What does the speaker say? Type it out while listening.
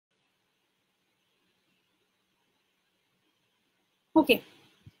Okay,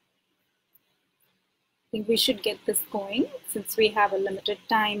 I think we should get this going since we have a limited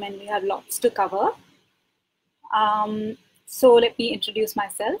time and we have lots to cover. So let me introduce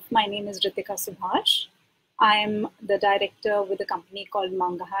myself. My name is Ritika Subhash. I'm the director with a company called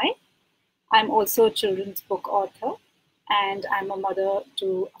Mangahai. I'm also a children's book author, and I'm a mother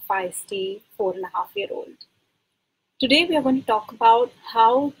to a feisty 4.5-year-old. Today we are going to talk about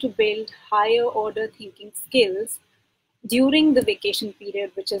how to build higher order thinking skills during the vacation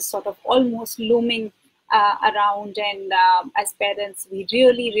period, which is sort of almost looming around. And as parents, we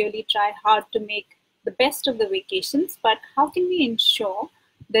really try hard to make the best of the vacations. But how can we ensure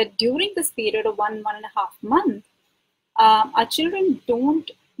that during this period of 1.5 months, our children don't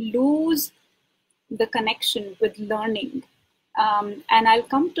lose the connection with learning? And I'll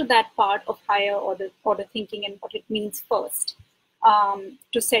come to that part of higher order thinking and what it means first,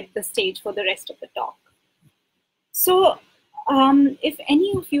 to set the stage for the rest of the talk. So, if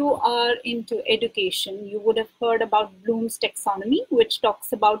any of you are into education, you would have heard about Bloom's taxonomy, which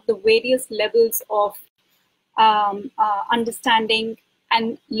talks about the various levels of understanding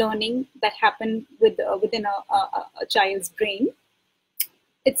and learning that happen within a child's brain.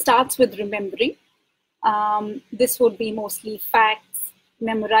 It starts with remembering. This would be mostly facts,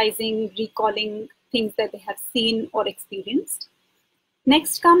 memorizing, recalling things that they have seen or experienced.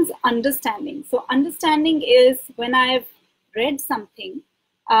 Next comes understanding. So understanding is when I've read something,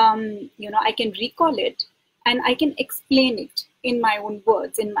 I can recall it and I can explain it in my own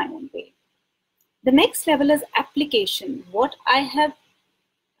words, in my own way. The next level is application. What I have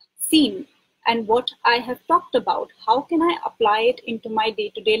seen and what I have talked about, how can I apply it into my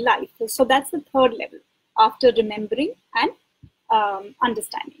day-to-day life? So that's the third level after remembering and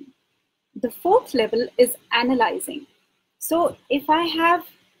understanding. The fourth level is analyzing. So if I have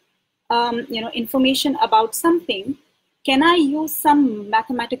information about something, can I use some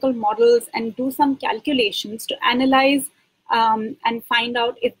mathematical models and do some calculations to analyze and find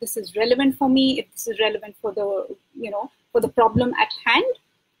out if this is relevant for me, if this is relevant for the problem at hand?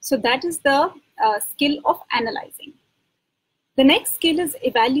 So that is the skill of analyzing. The next skill is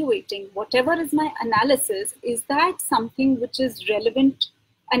evaluating. Whatever is my analysis, is that something which is relevant,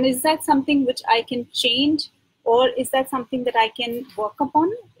 and is that something which I can change, or is that something that I can work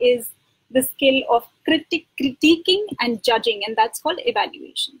upon? Is the skill of critiquing and judging, and that's called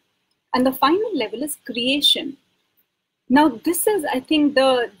evaluation. And the final level is creation. Now, this is, I think,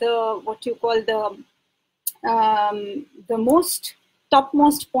 the what you call the most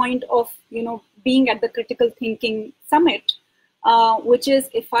topmost point of being at the critical thinking summit, which is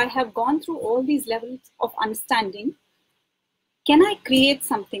if I have gone through all these levels of understanding, can I create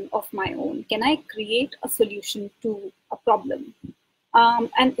something of my own? Can I create a solution to a problem?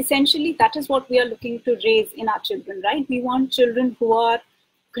 And essentially, that is what we are looking to raise in our children, right? We want children who are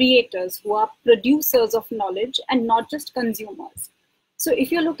creators, who are producers of knowledge and not just consumers. So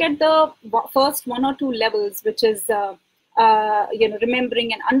if you look at the first one or two levels, which is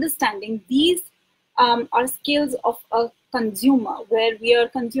remembering and understanding, these are skills of a consumer, where we are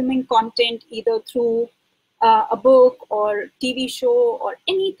consuming content either through a book or TV show or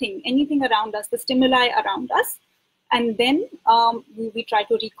anything around us, the stimuli around us. And then we try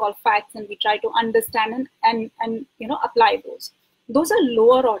to recall facts and we try to understand and apply those. Those are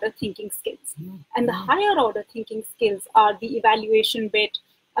lower order thinking skills. And the higher order thinking skills are the evaluation bit,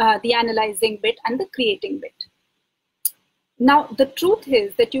 the analyzing bit, and the creating bit. Now, the truth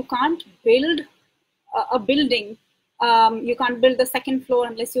is that you can't build a building, you can't build the second floor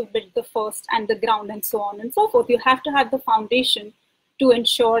unless you've built the first and the ground and so on and so forth. You have to have the foundation to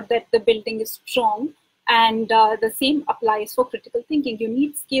ensure that the building is strong. And the same applies for critical thinking. You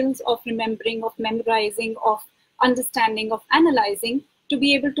need skills of remembering, of memorizing, of understanding, of analyzing to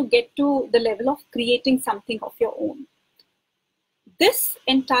be able to get to the level of creating something of your own. This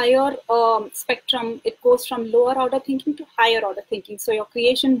entire spectrum, it goes from lower order thinking to higher order thinking. So your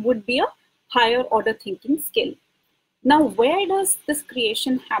creation would be a higher order thinking skill. Now, where does this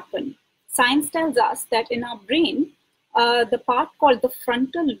creation happen? Science tells us that in our brain, the part called the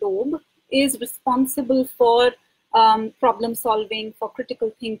frontal lobe is responsible for problem solving, for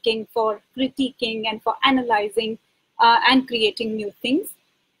critical thinking, for critiquing, and for analyzing and creating new things.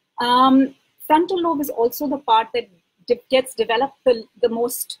 Frontal lobe is also the part that gets developed the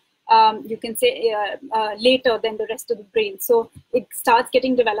most, you can say, later than the rest of the brain. So it starts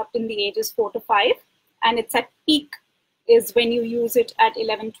getting developed in the ages 4 to 5, and it's at peak is when you use it at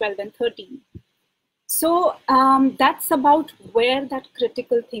 11, 12, and 13. So that's about where that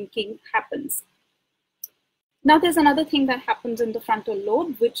critical thinking happens. Now, there's another thing that happens in the frontal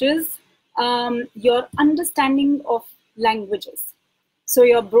lobe, which is your understanding of languages. So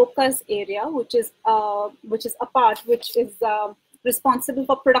your Broca's area, which is a part which is responsible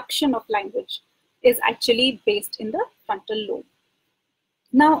for production of language, is actually based in the frontal lobe.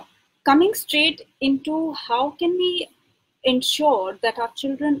 Now, coming straight into how can we ensure that our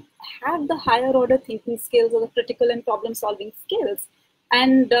children have the higher order thinking skills or the critical and problem solving skills,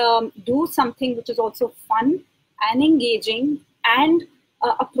 and do something which is also fun and engaging and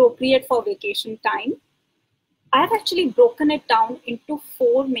appropriate for vacation time. I've actually broken it down into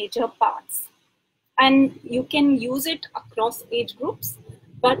 4 major parts, and you can use it across age groups.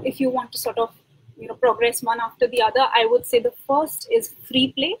 But if you want to sort of progress one after the other, I would say the first is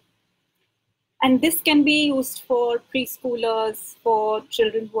free play. And this can be used for preschoolers, for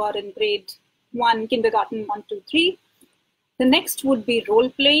children who are in grade 1, kindergarten 1, 2, 3. The next would be role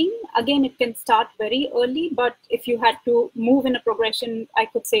playing. Again, it can start very early, but if you had to move in a progression, I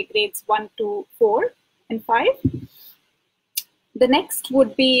could say grades 1 to 4 and 5. The next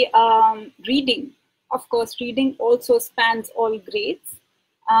would be reading. Of course, reading also spans all grades.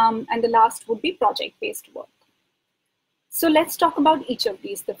 And the last would be project-based work. So let's talk about each of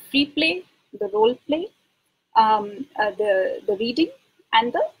these: the free play, the role play, the reading,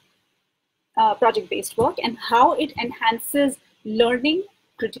 and the project-based work, and how it enhances learning,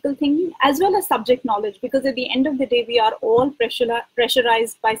 critical thinking, as well as subject knowledge. Because at the end of the day, we are all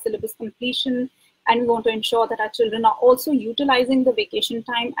pressurized by syllabus completion, and we want to ensure that our children are also utilizing the vacation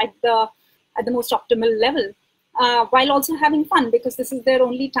time at the most optimal level, while also having fun, because this is their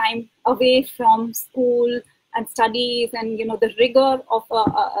only time away from school and studies and the rigor of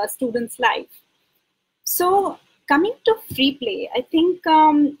a student's life. So coming to free play, I think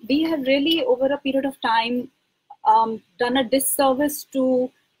we have really, over a period of time, done a disservice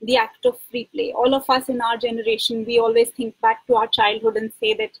to the act of free play. All of us in our generation, we always think back to our childhood and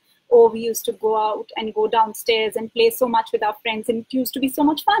say that, oh, we used to go out and go downstairs and play so much with our friends, and it used to be so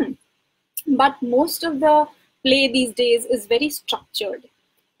much fun. But most of the play these days is very structured.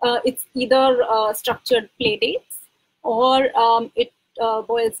 It's either structured play dates, or it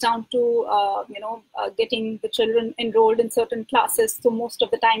boils down to getting the children enrolled in certain classes. So most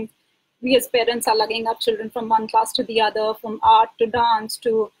of the time, we as parents are lugging our children from one class to the other, from art to dance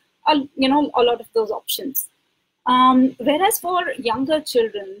to a lot of those options. Whereas for younger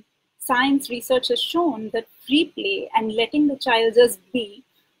children, science research has shown that free play and letting the child just be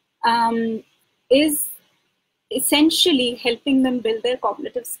is essentially helping them build their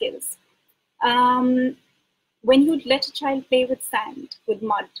cognitive skills. When you let a child play with sand, with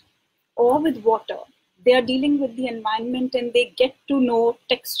mud, or with water, they are dealing with the environment, and they get to know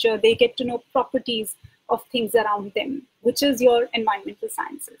texture, they get to know properties of things around them, which is your environmental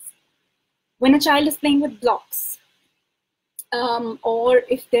sciences. When a child is playing with blocks, or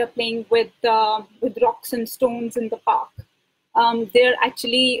if they're playing with rocks and stones in the park, they're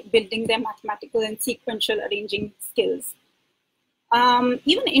actually building their mathematical and sequential arranging skills.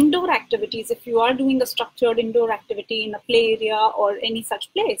 Even indoor activities, if you are doing a structured indoor activity in a play area or any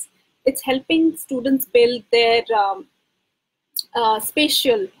such place, it's helping students build their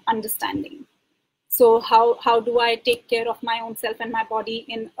spatial understanding. So how do I take care of my own self and my body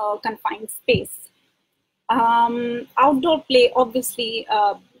in a confined space? Outdoor play, obviously,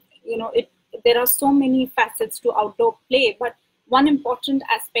 there are so many facets to outdoor play, but one important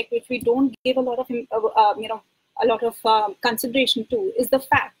aspect which we don't give a lot of consideration to is the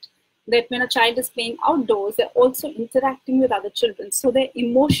fact that when a child is playing outdoors, they're also interacting with other children. So their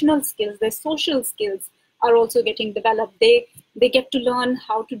emotional skills, their social skills are also getting developed. They get to learn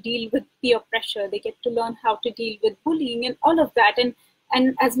how to deal with peer pressure. They get to learn how to deal with bullying and all of that.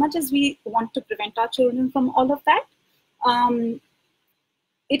 And as much as we want to prevent our children from all of that,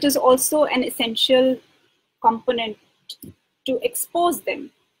 it is also an essential component to expose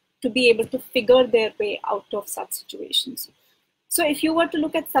them to be able to figure their way out of such situations. So if you were to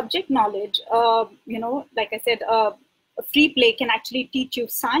look at subject knowledge, like I said, a free play can actually teach you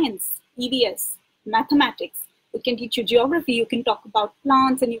science, EVS, mathematics. It can teach you geography. You can talk about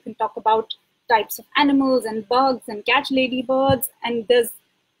plants, and you can talk about types of animals and bugs and catch ladybirds. And there's,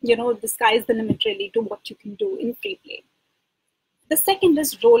 the sky is the limit really to what you can do in free play. The second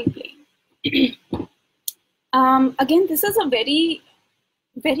is role play. Again, this is a very,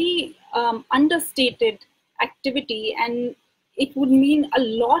 very understated activity, and it would mean a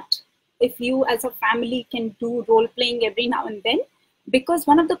lot if you as a family can do role playing every now and then, because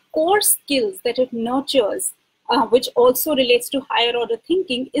one of the core skills that it nurtures, which also relates to higher order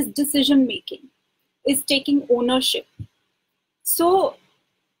thinking, is decision making, is taking ownership. So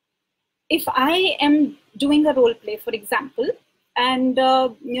if I am doing a role play, for example, and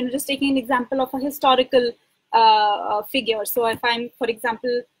just taking an example of a historical figure. So if I'm, for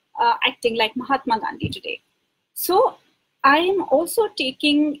example, acting like Mahatma Gandhi today, so I am also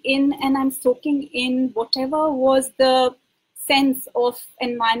taking in and I'm soaking in whatever was the sense of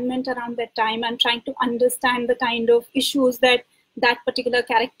environment around that time. I'm trying to understand the kind of issues that that particular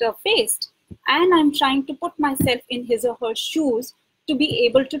character faced, and I'm trying to put myself in his or her shoes to be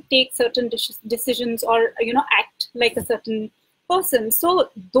able to take certain decisions or act like a certain person. So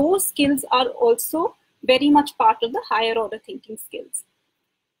those skills are also very much part of the higher order thinking skills.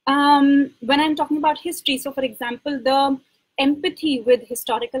 When I'm talking about history, so for example, the empathy with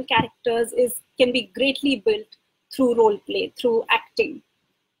historical characters can be greatly built through role play, through acting.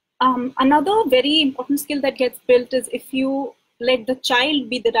 Another very important skill that gets built is if you let the child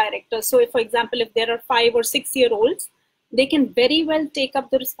be the director. So if, for example, if there are 5 or 6 year olds, they can very well take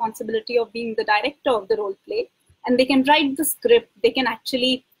up the responsibility of being the director of the role play, and they can write the script. They can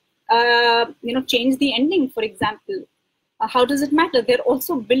actually, change the ending, for example. How does it matter? They're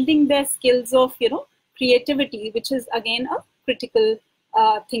also building their skills of, creativity, which is again a critical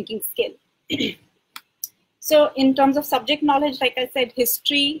thinking skill. So in terms of subject knowledge, like I said,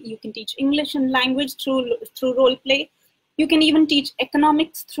 history, you can teach English and language through role play. You can even teach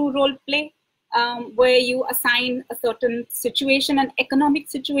economics through role play, where you assign a certain situation, an economic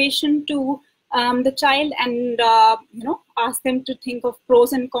situation, to the child, and ask them to think of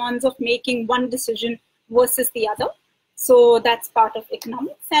pros and cons of making one decision versus the other. So that's part of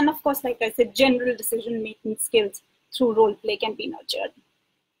economics. And of course, like I said, general decision-making skills through role play can be nurtured.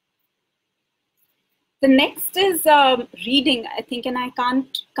 The next is reading, I think, and I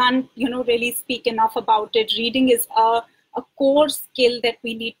can't really speak enough about it. Reading is a core skill that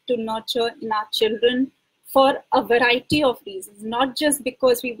we need to nurture in our children for a variety of reasons, not just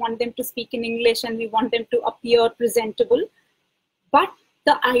because we want them to speak in English and we want them to appear presentable, but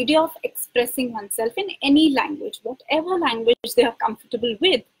the idea of expressing oneself in any language, whatever language they are comfortable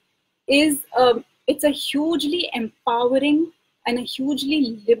with, is it's a hugely empowering and a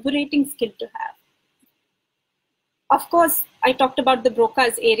hugely liberating skill to have. Of course, I talked about the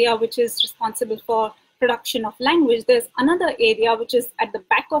Broca's area, which is responsible for production of language. There's another area which is at the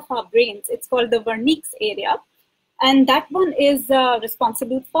back of our brains. It's called the Wernicke's area. And that one is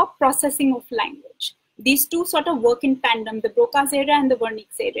responsible for processing of language. These two sort of work in tandem, the Broca's area and the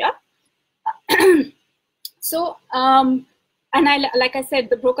Wernicke's area. So, and like I said,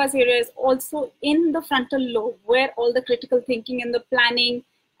 the Broca's area is also in the frontal lobe, where all the critical thinking and the planning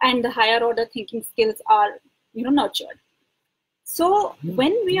and the higher order thinking skills are nurtured. So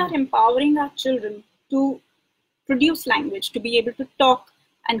when we are empowering our children to produce language, to be able to talk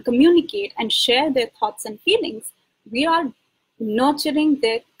and communicate and share their thoughts and feelings, we are nurturing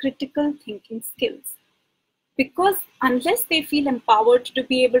their critical thinking skills. Because unless they feel empowered to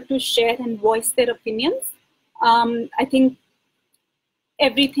be able to share and voice their opinions, I think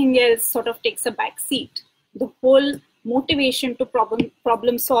everything else sort of takes a back seat. The whole motivation to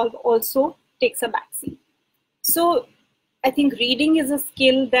problem solve also takes a back seat. So I think reading is a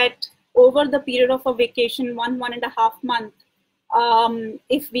skill that over the period of a vacation, 1.5 months,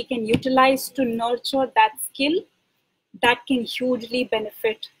 if we can utilize to nurture that skill, that can hugely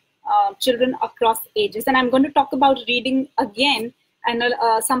benefit children across ages. And I'm going to talk about reading again and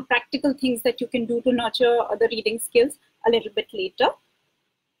some practical things that you can do to nurture the reading skills a little bit later.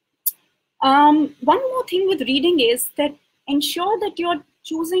 One more thing with reading is that ensure that you're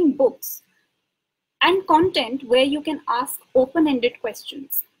choosing books and content where you can ask open-ended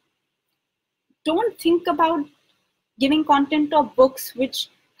questions. Don't think about giving content or books which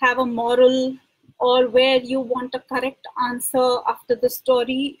have a moral or where you want a correct answer after the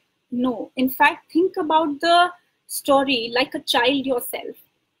story. No, in fact, think about the story like a child yourself,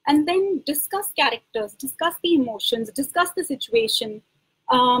 and then discuss characters, discuss the emotions, discuss the situation.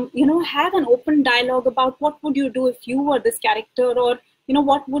 Have an open dialogue about what would you do if you were this character, or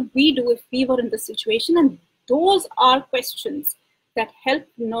what would we do if we were in this situation? And those are questions that help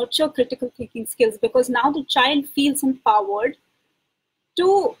nurture critical thinking skills, because now the child feels empowered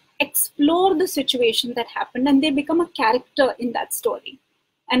to explore the situation that happened and they become a character in that story.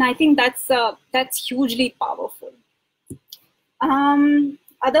 And I think that's hugely powerful.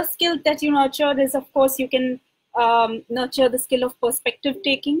 Other skill that you nurture is, of course, you can nurture the skill of perspective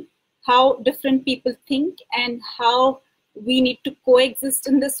taking, how different people think and how we need to coexist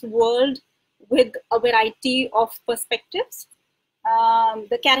in this world with a variety of perspectives.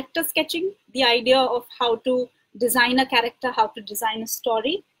 The character sketching, the idea of how to design a character, how to design a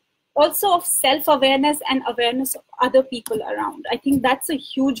story. Also of self-awareness and awareness of other people around. I think that's a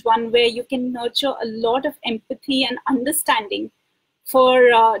huge one where you can nurture a lot of empathy and understanding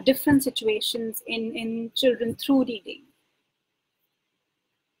for different situations in children through reading.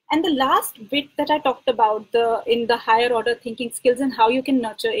 And the last bit that I talked about in the higher order thinking skills and how you can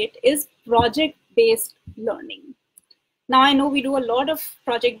nurture it is project-based learning. Now, I know we do a lot of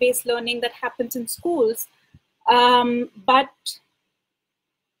project-based learning that happens in schools, but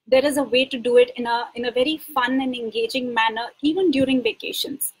there is a way to do it in a very fun and engaging manner, even during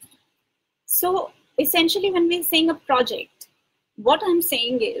vacations. So essentially, when we're saying a project, what I'm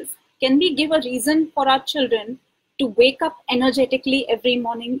saying is, can we give a reason for our children to wake up energetically every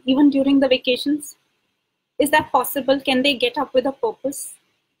morning, even during the vacations? Is that possible? Can they get up with a purpose?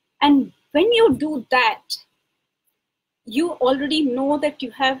 And when you do that, you already know that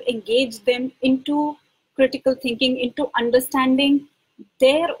you have engaged them into critical thinking, into understanding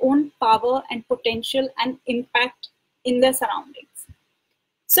their own power and potential and impact in their surroundings.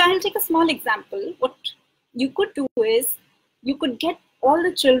 So I'll take a small example. What you could do is you could get all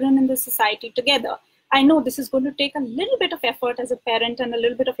the children in the society together. I know this is going to take a little bit of effort as a parent and a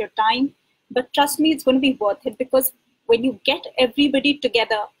little bit of your time, but trust me, it's going to be worth it, because when you get everybody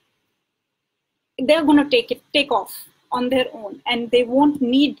together, they're going to take off on their own, and they won't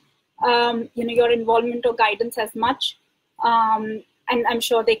need your involvement or guidance as much. And I'm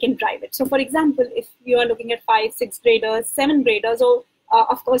sure they can drive it. So for example, if you are looking at 5th, 6th graders, 7th graders, or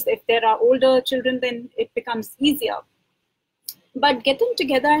of course, if there are older children, then it becomes easier. But get them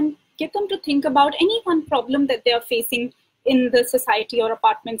together and get them to think about any one problem that they are facing in the society or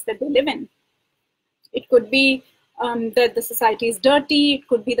apartments that they live in. It could be that the society is dirty. It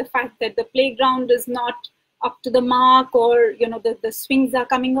could be the fact that the playground is not up to the mark, or the swings are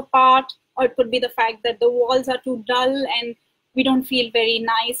coming apart, or it could be the fact that the walls are too dull and we don't feel very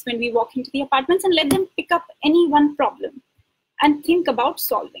nice when we walk into the apartments. And let them pick up any one problem and think about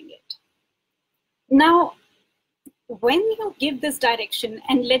solving it. Now, when you give this direction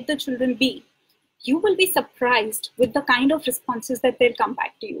and let the children be, you will be surprised with the kind of responses that they'll come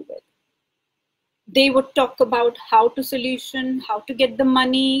back to you with. They would talk about how to solution, how to get the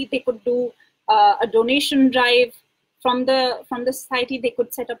money. They could do a donation drive from the society. They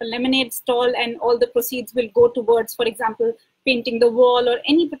could set up a lemonade stall, and all the proceeds will go towards, for example, painting the wall or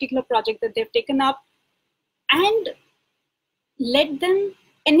any particular project that they've taken up. And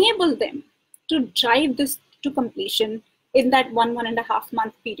enable them to drive this to completion in that 1.5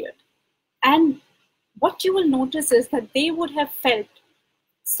 month period. And what you will notice is that they would have felt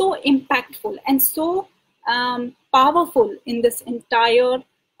so impactful and so powerful in this entire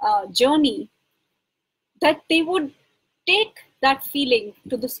journey, that they would take that feeling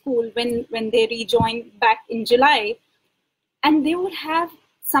to the school when they rejoin back in July, and they would have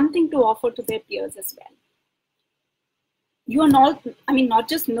something to offer to their peers as well. You are not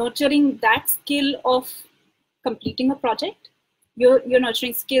just nurturing that skill of completing a project, you're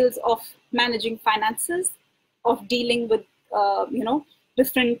nurturing skills of managing finances, of dealing with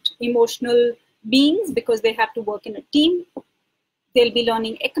different emotional beings, because they have to work in a team. They'll be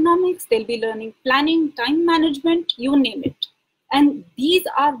learning economics, they'll be learning planning, time management, you name it. And these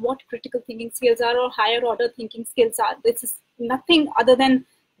are what critical thinking skills are, or higher order thinking skills are. This is nothing other than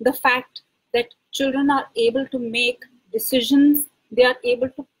the fact that children are able to make decisions. They are able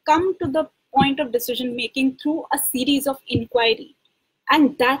to come to the point of decision making through a series of inquiry.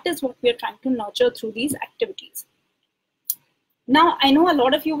 And that is what we are trying to nurture through these activities. Now, I know a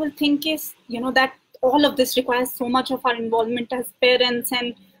lot of you will think that all of this requires so much of our involvement as parents,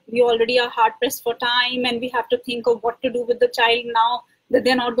 and we already are hard pressed for time, and we have to think of what to do with the child now that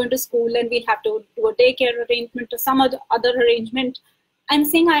they're not going to school, and we'll have to do a daycare arrangement or some other arrangement. I'm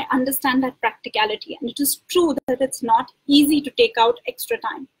saying I understand that practicality, and it is true that it's not easy to take out extra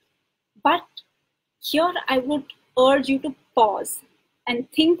time. But here I would urge you to pause and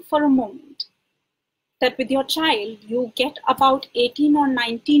think for a moment that with your child, you get about 18 or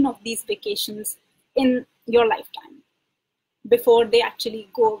 19 of these vacations in your lifetime before they actually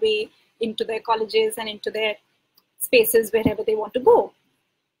go away into their colleges and into their spaces wherever they want to go.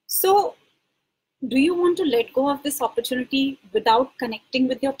 So do you want to let go of this opportunity without connecting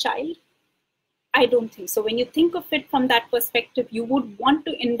with your child? I don't think so. When you think of it from that perspective, you would want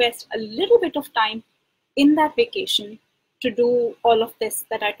to invest a little bit of time in that vacation to do all of this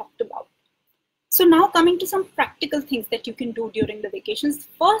that I talked about. So now coming to some practical things that you can do during the vacations.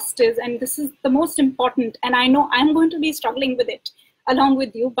 First is, and this is the most important, and I know I'm going to be struggling with it along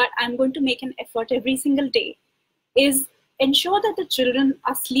with you, but I'm going to make an effort every single day, is ensure that the children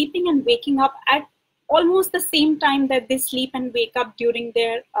are sleeping and waking up at almost the same time that they sleep and wake up during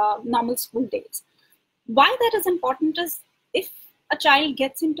their normal school days. Why that is important is, if a child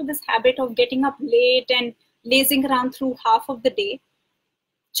gets into this habit of getting up late and lazing around through half of the day,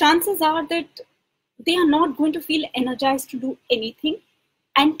 chances are that they are not going to feel energized to do anything,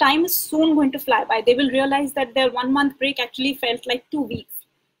 and time is soon going to fly by. They will realize that their 1 month break actually felt like 2 weeks,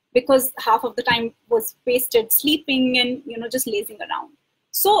 because half of the time was wasted sleeping and just lazing around.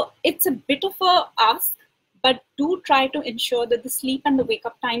 So it's a bit of a ask, but do try to ensure that the sleep and the wake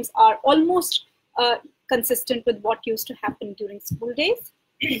up times are almost consistent with what used to happen during school days.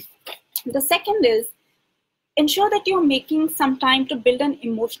 The second is, ensure that you're making some time to build an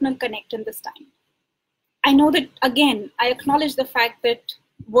emotional connect in this time. I know that, again, I acknowledge the fact that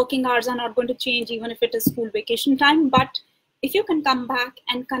working hours are not going to change even if it is school vacation time, but if you can come back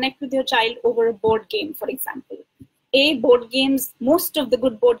and connect with your child over a board game, for example. Board games, most of the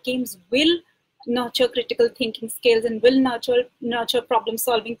good board games will nurture critical thinking skills and will nurture problem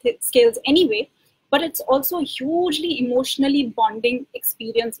solving skills anyway, but it's also a hugely emotionally bonding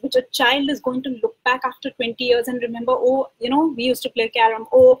experience, which a child is going to look back after 20 years and remember, oh, we used to play carom,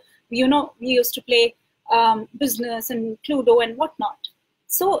 oh, we used to play business and Cluedo and whatnot.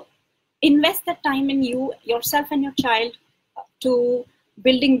 So invest that time in yourself and your child to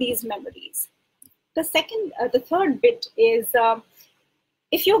building these memories. The third bit is,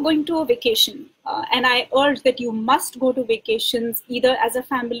 if you're going to a vacation, and I urge that you must go to vacations either as a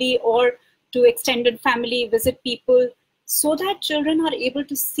family or to extended family, visit people, so that children are able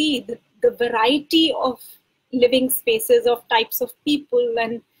to see the variety of living spaces, of types of people,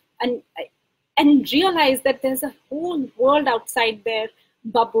 and realize that there's a whole world outside their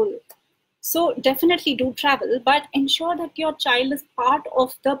bubble. So definitely do travel, but ensure that your child is part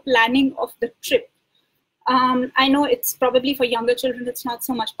of the planning of the trip. I know it's probably for younger children, it's not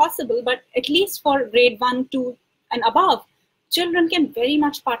so much possible, but at least for grade 1, 2 and above, children can very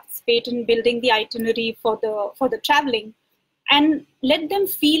much participate in building the itinerary for the traveling, and let them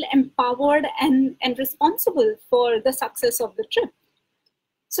feel empowered and responsible for the success of the trip.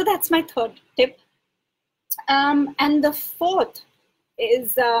 So that's my third tip. And the fourth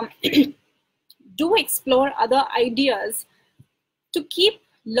is, do explore other ideas to keep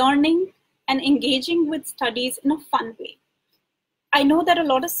learning and engaging with studies in a fun way. I know that a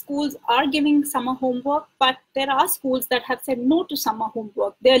lot of schools are giving summer homework, but there are schools that have said no to summer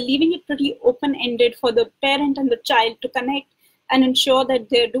homework. They're leaving it pretty open-ended for the parent and the child to connect and ensure that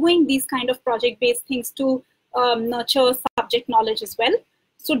they're doing these kind of project-based things to nurture subject knowledge as well.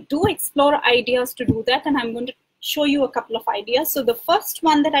 So do explore ideas to do that, and I'm going to show you a couple of ideas. So the first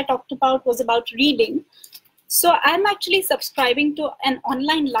one that I talked about was about reading. So I'm actually subscribing to an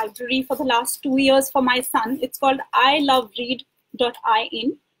online library for the last 2 years for my son. It's called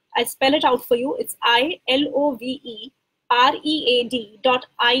iloveread.in. I spell it out for you. It's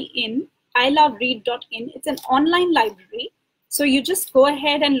iloveread.in, iloveread.in. It's an online library. So you just go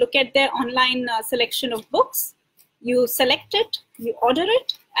ahead and look at their online selection of books. You select it, you order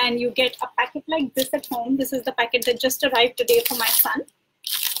it, and you get a packet like this at home. This is the packet that just arrived today for my son.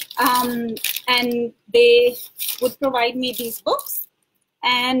 And they would provide me these books.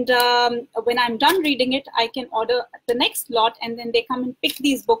 And when I'm done reading it, I can order the next lot, and then they come and pick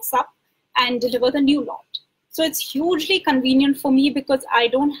these books up and deliver the new lot. So it's hugely convenient for me because I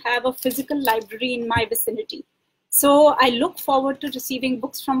don't have a physical library in my vicinity. So I look forward to receiving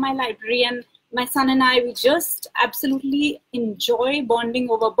books from my library, and my son and I, we just absolutely enjoy bonding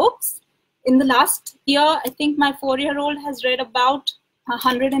over books. In the last year, I think my 4-year-old has read about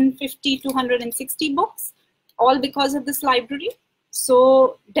 150 to 160 books, all because of this library.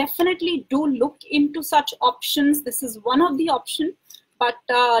 So definitely do look into such options. This is one of the options, but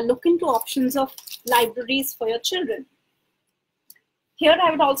look into options of libraries for your children. Here,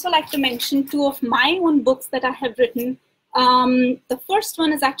 I would also like to mention 2 of my own books that I have written. The first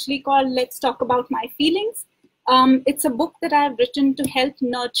one is actually called Let's Talk About My Feelings. It's a book that I have written to help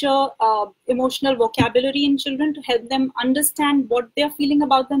nurture emotional vocabulary in children, to help them understand what they're feeling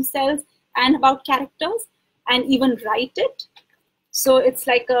about themselves and about characters, and even write it. So it's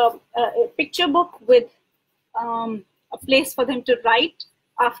like a picture book with a place for them to write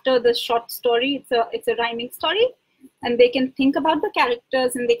after the short story. It's a rhyming story, and they can think about the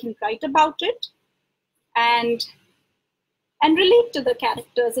characters and they can write about it and relate to the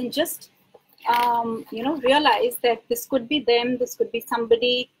characters, and just realize that this could be them, this could be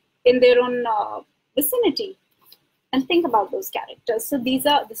somebody in their own vicinity, and think about those characters. So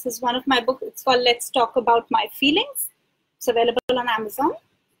this is one of my books. It's called Let's Talk About My Feelings. It's available on Amazon.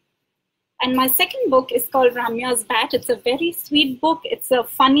 And my second book is called Ramya's Bat. It's a very sweet book. It's a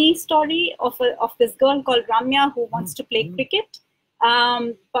funny story of this girl called Ramya who wants to play cricket,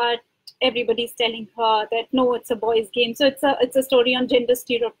 but everybody's telling her that no, it's a boys' game. So it's a story on gender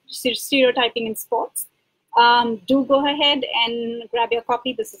stereotyping in sports. Do go ahead and grab your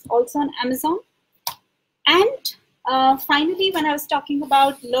copy. This is also on Amazon. And finally, when I was talking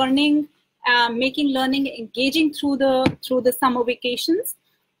about learning, making learning engaging through the summer vacations,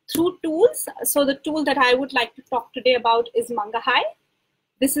 through tools. So the tool that I would like to talk today about is Manga-High.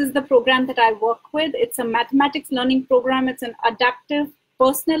 This is the program that I work with. It's a mathematics learning program. It's an adaptive,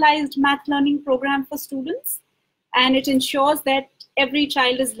 personalized math learning program for students. And it ensures that every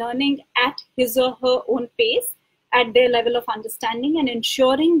child is learning at his or her own pace, at their level of understanding, and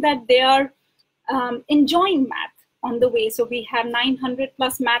ensuring that they are enjoying math on the way. So we have 900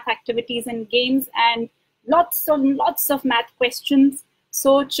 plus math activities and games, and lots of math questions.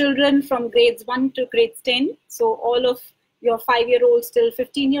 So children from grades 1 to grades 10, so all of your 5-year-olds till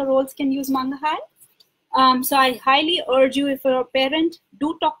 15-year-olds can use Manga-High. So I highly urge you, if you're a parent,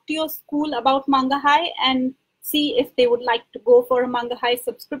 do talk to your school about Manga-High and see if they would like to go for a Manga-High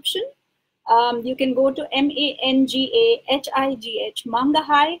subscription. You can go to MANGAHIGH,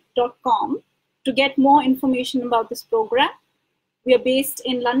 mangahigh.com, to get more information about this program. We are based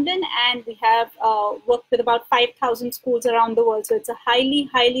in London, and we have worked with about 5,000 schools around the world. So it's a highly,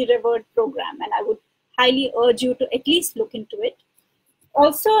 highly revered program, and I would highly urge you to at least look into it.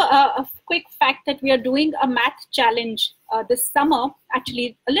 Also, a quick fact that we are doing a math challenge this summer,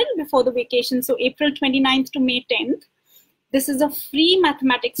 actually a little before the vacation, so April 29th to May 10th. This is a free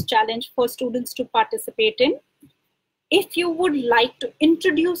mathematics challenge for students to participate in. If you would like to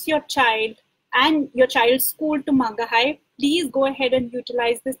introduce your child and your child's school to Manga-High, please go ahead and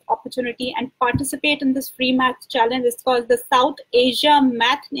utilize this opportunity and participate in this free math challenge. It's called the South Asia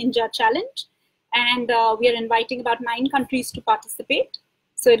Math Ninja Challenge. And we are inviting about 9 countries to participate.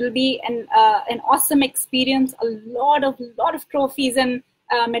 So it'll be an awesome experience, a lot of trophies and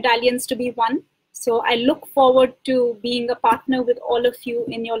medallions to be won. So I look forward to being a partner with all of you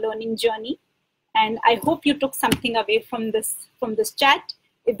in your learning journey. And I hope you took something away from this chat.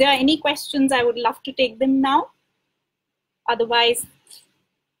 If there are any questions, I would love to take them now. Otherwise,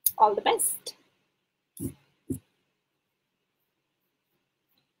 all the best.